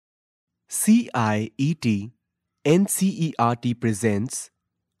CIET NCERT presents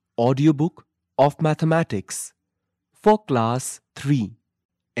Audiobook of Mathematics for Class 3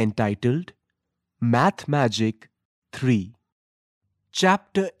 entitled Math Magic 3.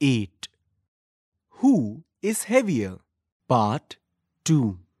 Chapter 8 Who is Heavier? Part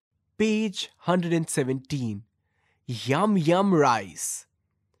 2. Page 117. Yum Yum Rice.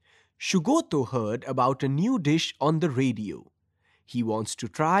 Shugoto heard about a new dish on the radio. He wants to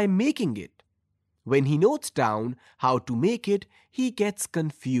try making it. When he notes down how to make it, he gets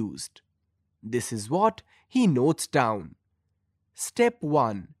confused. This is what he notes down. Step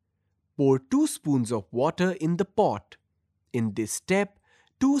 1. Pour 2 spoons of water in the pot. In this step,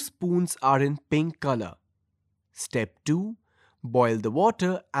 2 spoons are in pink color. Step 2. Boil the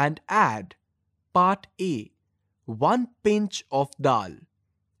water and add. Part A. 1 pinch of dal.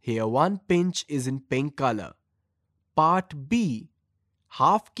 Here 1 pinch is in pink color. Part B.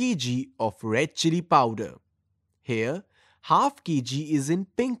 Half kg of red chili powder. Here half kg is in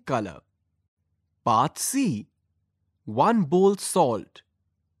pink color. Part C. 1 bowl salt.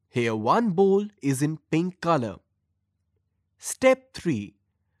 Here 1 bowl is in pink color. Step 3.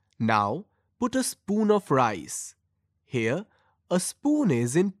 Now put a spoon of rice. Here a spoon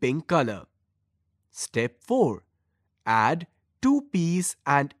is in pink color. Step 4. Add 2 peas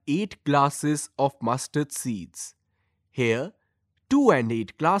and 8 glasses of mustard seeds. Here 2 and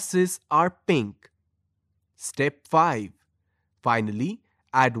 8 glasses are pink. Step 5. Finally,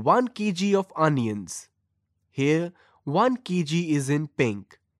 add 1 kg of onions. Here 1 kg is in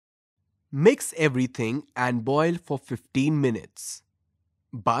pink. Mix everything and boil for 15 minutes.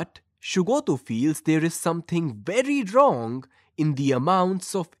 But Shugoto feels there is something very wrong in the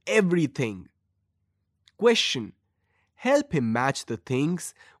amounts of everything. Question. Help him match the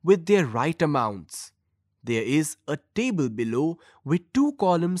things with their right amounts. There is a table below with 2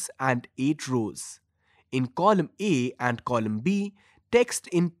 columns and 8 rows. In column A and column B, text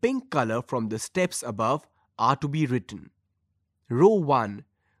in pink color from the steps above are to be written. Row 1,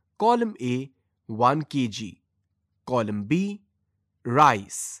 column A, 1 kg. Column B,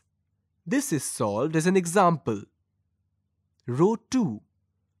 rice. This is solved as an example. Row 2,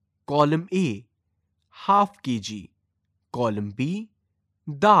 column A, half kg. Column B,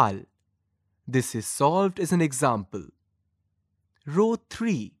 dal. This is solved as an example. Row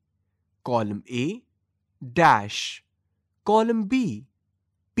 3, column A, dash. Column B,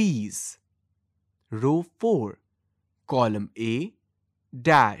 peas. Row 4, column A,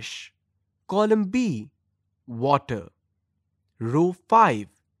 dash. Column B, water. Row 5,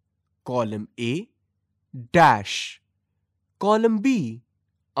 column A, dash. Column B,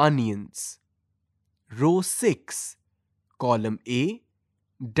 onions. Row 6, column A,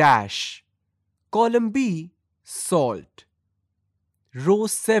 dash. Column B, salt. Row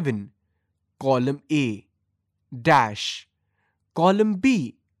 7, column A, dash. Column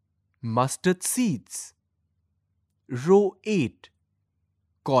B, mustard seeds. Row 8,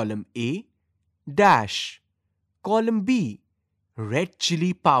 column A, dash. Column B, red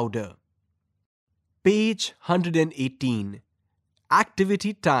chili powder. Page 118.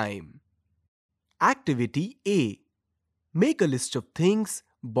 Activity time. Activity A. Make a list of things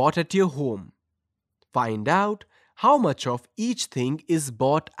bought at your home. Find out how much of each thing is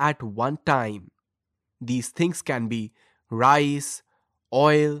bought at one time. These things can be rice,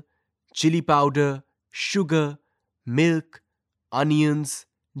 oil, chili powder, sugar, milk, onions,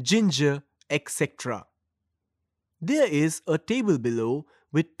 ginger, etc. There is a table below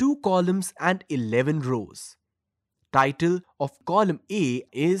with 2 columns and 11 rows. Title of column A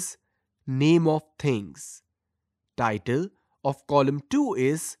is Name of Things. Title of column 2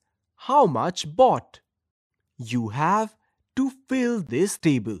 is How much bought. You have to fill this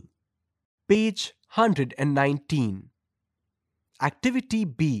table. Page 119. Activity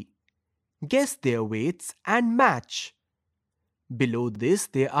B. Guess their weights and match. Below this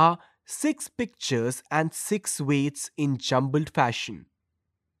there are 6 pictures and 6 weights in jumbled fashion.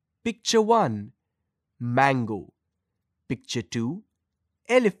 Picture 1. Mango. Picture 2.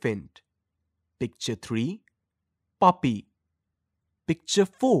 Elephant. Picture 3. Puppy. Picture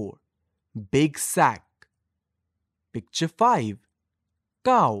 4. Big sack. Picture 5.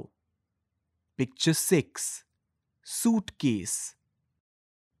 Cow. Picture 6. Suitcase.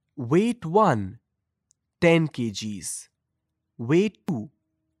 Weight 1. 10 kgs. Weight 2.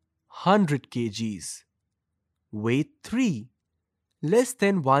 100 kgs. Weight 3. Less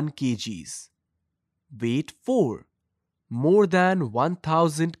than 1 kgs. Weight 4. More than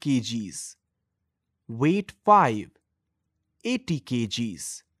 1000 kgs. Weight 5. 80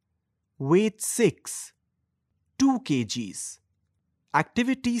 kgs. Weight 6. 2 kgs.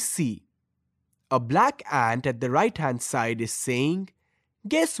 Activity C. A black ant at the right-hand side is saying,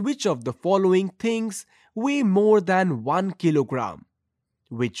 guess which of the following things weigh more than 1 kilogram?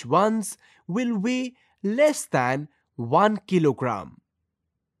 Which ones will weigh less than 1 kilogram?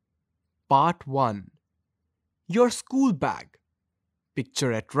 Part 1. Your school bag.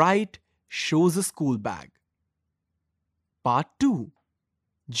 Picture at right shows a school bag. Part 2.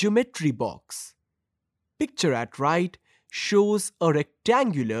 Geometry box. Picture at right shows a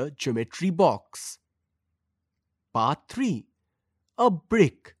rectangular geometry box. Part 3. A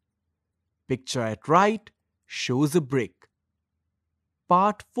brick. Picture at right shows a brick.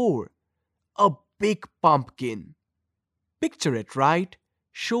 Part 4. A big pumpkin. Picture at right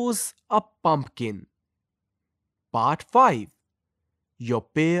shows a pumpkin. Part 5. Your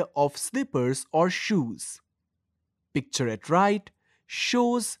pair of slippers or shoes. Picture at right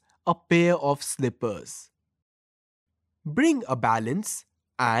shows a pair of slippers. Bring a balance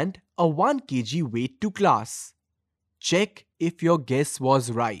and a 1 kg weight to class. Check if your guess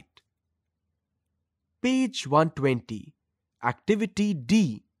was right. Page 120. Activity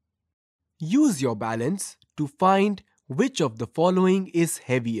D. Use your balance to find which of the following is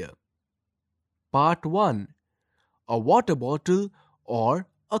heavier. Part 1. A water bottle or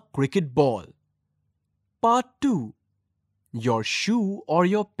a cricket ball. Part 2. Your shoe or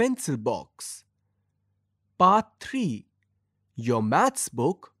your pencil box. Part 3. Your maths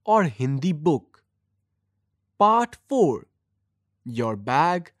book or Hindi book. Part 4. Your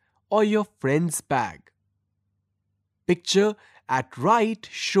bag or your friend's bag. Picture at right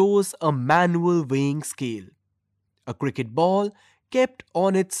shows a manual weighing scale. A cricket ball kept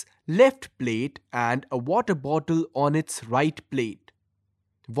on its left plate and a water bottle on its right plate.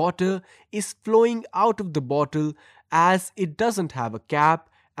 Water is flowing out of the bottle as it doesn't have a cap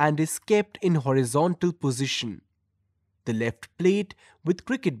and is kept in horizontal position. The left plate with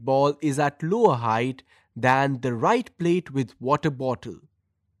cricket ball is at lower height than the right plate with water bottle.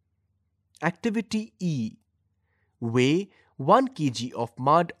 Activity E. Weigh 1 kg of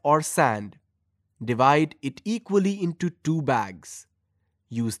mud or sand. Divide it equally into 2 bags.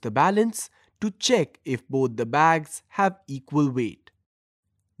 Use the balance to check if both the bags have equal weight.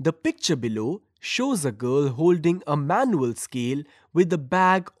 The picture below shows a girl holding a manual scale with a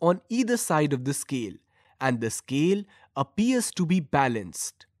bag on either side of the scale, and the scale appears to be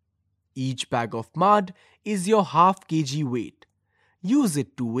balanced. Each bag of mud is your half kg weight. Use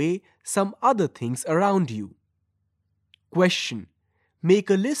it to weigh some other things around you. Question. Make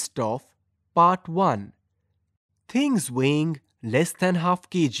a list of Part 1. Things weighing less than half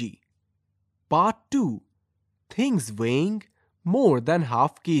kg. Part 2. Things weighing more than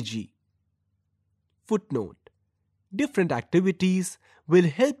half kg. Footnote. Different activities will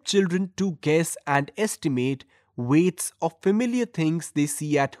help children to guess and estimate weights of familiar things they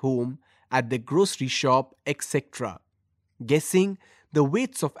see at home, at the grocery shop, etc. Guessing the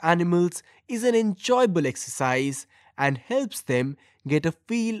weights of animals is an enjoyable exercise and helps them get a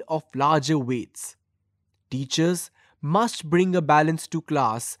feel of larger weights. Teachers must bring a balance to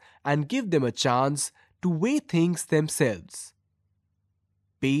class and give them a chance to weigh things themselves.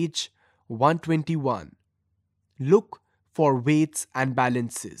 Page 121. Look for weights and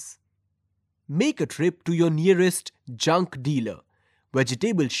balances. Make a trip to your nearest junk dealer,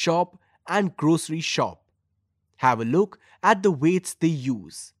 vegetable shop and grocery shop. Have a look at the weights they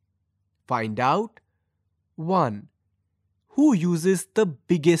use. Find out 1. Who uses the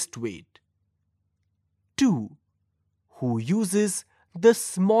biggest weight? 2. Who uses the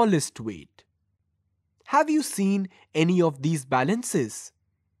smallest weight? Have you seen any of these balances?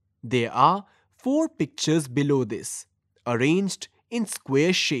 There are 4 pictures below this, arranged in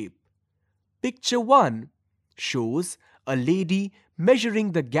square shape. Picture 1 shows a lady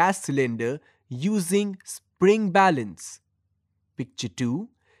measuring the gas cylinder using spring balance. Picture 2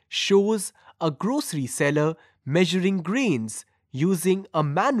 shows a grocery seller measuring grains using a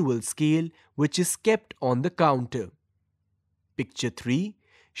manual scale which is kept on the counter. Picture 3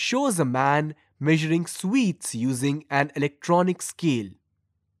 shows a man measuring sweets using an electronic scale.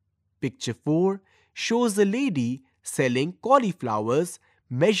 Picture 4 shows a lady selling cauliflowers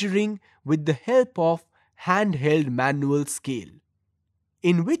measuring with the help of handheld manual scale.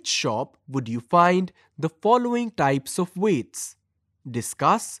 In which shop would you find the following types of weights?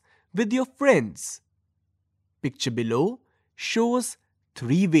 Discuss with your friends. Picture below shows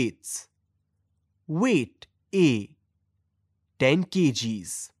 3 weights. Weight A, 10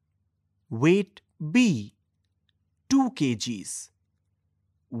 kgs. Weight B, 2 kgs.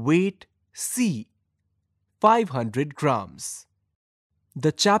 Weight C, 500 grams.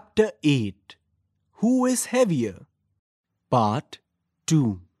 The Chapter 8. Who is heavier? Part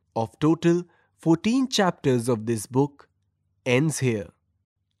 2. Of total 14 chapters of this book ends here.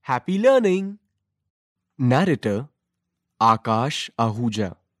 Happy learning! Narrator Akash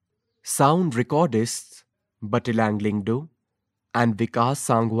Ahuja. Sound recordists Batilang Lingdo and Vikas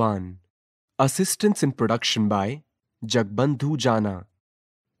Sangwan. Assistance in production by Jagbandhu Jana.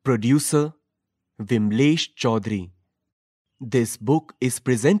 Producer Vimlesh Chaudhary. This book is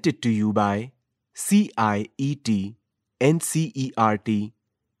presented to you by CIET NCERT,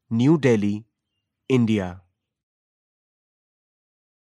 New Delhi, India.